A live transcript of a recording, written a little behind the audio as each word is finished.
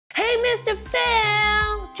Mr.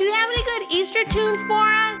 Phil. Do you have any good Easter tunes for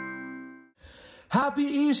us? Happy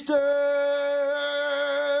Easter!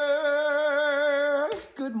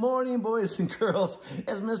 Good morning, boys and girls.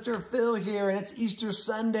 It's Mr. Phil here, and it's Easter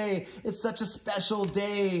Sunday. It's such a special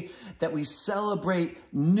day that we celebrate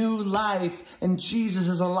new life, and Jesus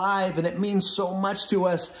is alive, and it means so much to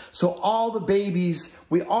us. So all the babies,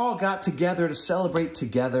 we all got together to celebrate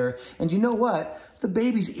together. And you know what? The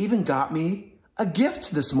babies even got me a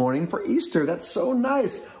gift this morning for Easter. That's so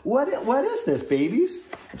nice. What is this, babies?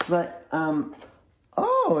 It's like,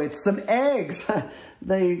 oh, it's some eggs.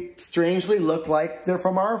 They strangely look like they're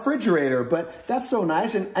from our refrigerator, but that's so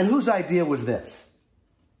nice. And whose idea was this?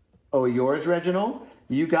 Oh, yours, Reginald?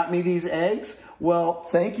 You got me these eggs? Well,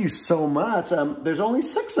 thank you so much. There's only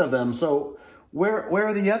 6 of them, so where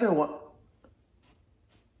are the other ones?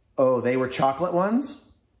 Oh, they were chocolate ones?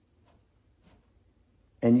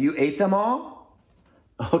 And you ate them all?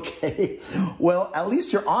 Okay, well, at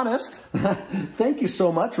least you're honest. Thank you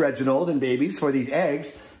so much, Reginald and babies, for these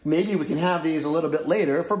eggs. Maybe we can have these a little bit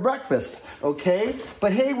later for breakfast, okay?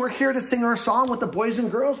 But hey, we're here to sing our song with the boys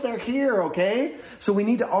and girls. They're here, okay? So we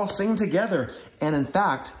need to all sing together. And in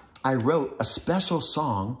fact, I wrote a special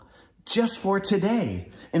song just for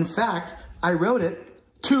today. In fact, I wrote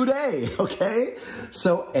it today, okay?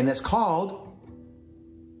 So, and it's called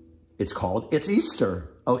It's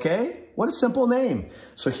Easter, okay? What a simple name.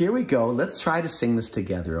 So here we go. Let's try to sing this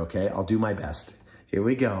together, okay? I'll do my best. Here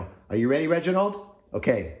we go. Are you ready, Reginald?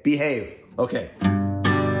 Okay, behave. Okay.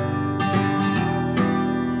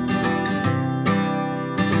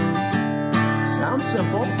 Sounds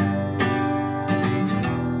simple.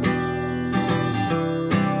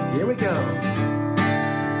 Here we go.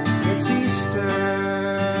 It's Easter.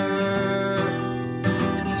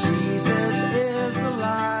 Jesus is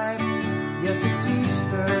alive. Yes, it's Easter.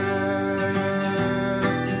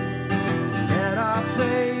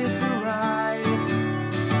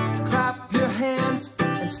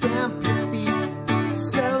 Stamp your feet,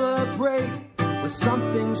 celebrate with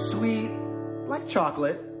something sweet, like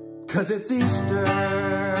chocolate, 'cause it's Easter.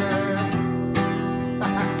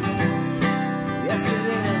 Yes, it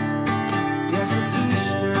is. Yes, it's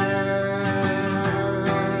Easter.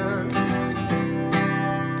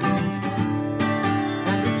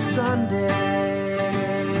 And it's Sunday.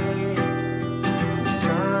 The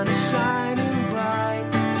sun is shining bright.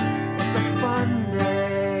 It's a fun day.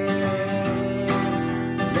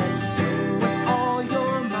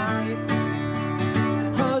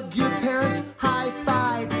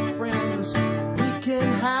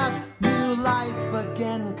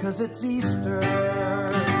 Again, 'cause it's Easter.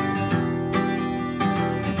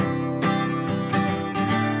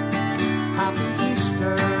 Happy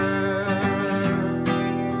Easter.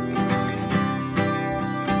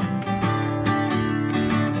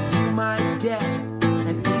 You might get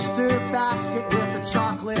an Easter basket with a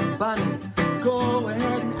chocolate bunny. Go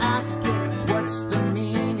ahead and ask it, what's the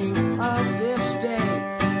meaning of this day?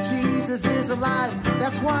 Jesus is alive,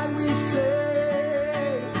 that's why we say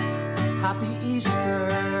Happy Easter.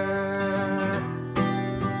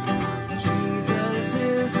 Jesus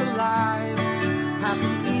is alive.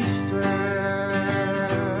 Happy Easter.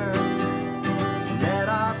 Let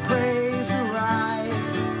our praise arise.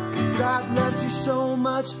 God loves you so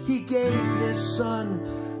much, He gave His Son.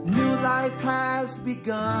 New life has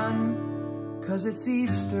begun, 'cause it's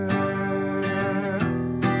Easter.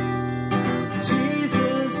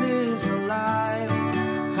 Jesus is alive.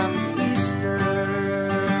 Happy Easter.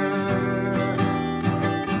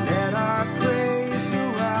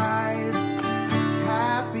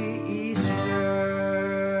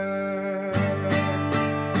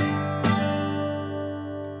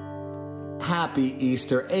 Happy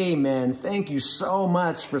Easter. Amen. Thank you so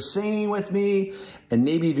much for singing with me and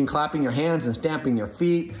maybe even clapping your hands and stamping your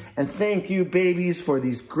feet. And thank you, babies, for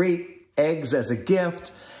these great eggs as a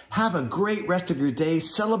gift. Have a great rest of your day.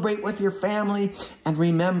 Celebrate with your family. And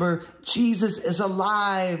remember, Jesus is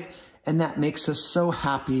alive. And that makes us so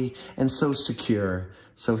happy and so secure.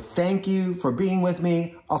 So thank you for being with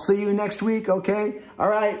me. I'll see you next week, okay? All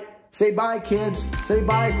right. Say bye, kids. Say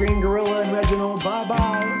bye, Green Gorilla and Reginald.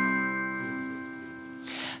 Bye-bye.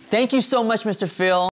 Thank you so much, Mr. Phil.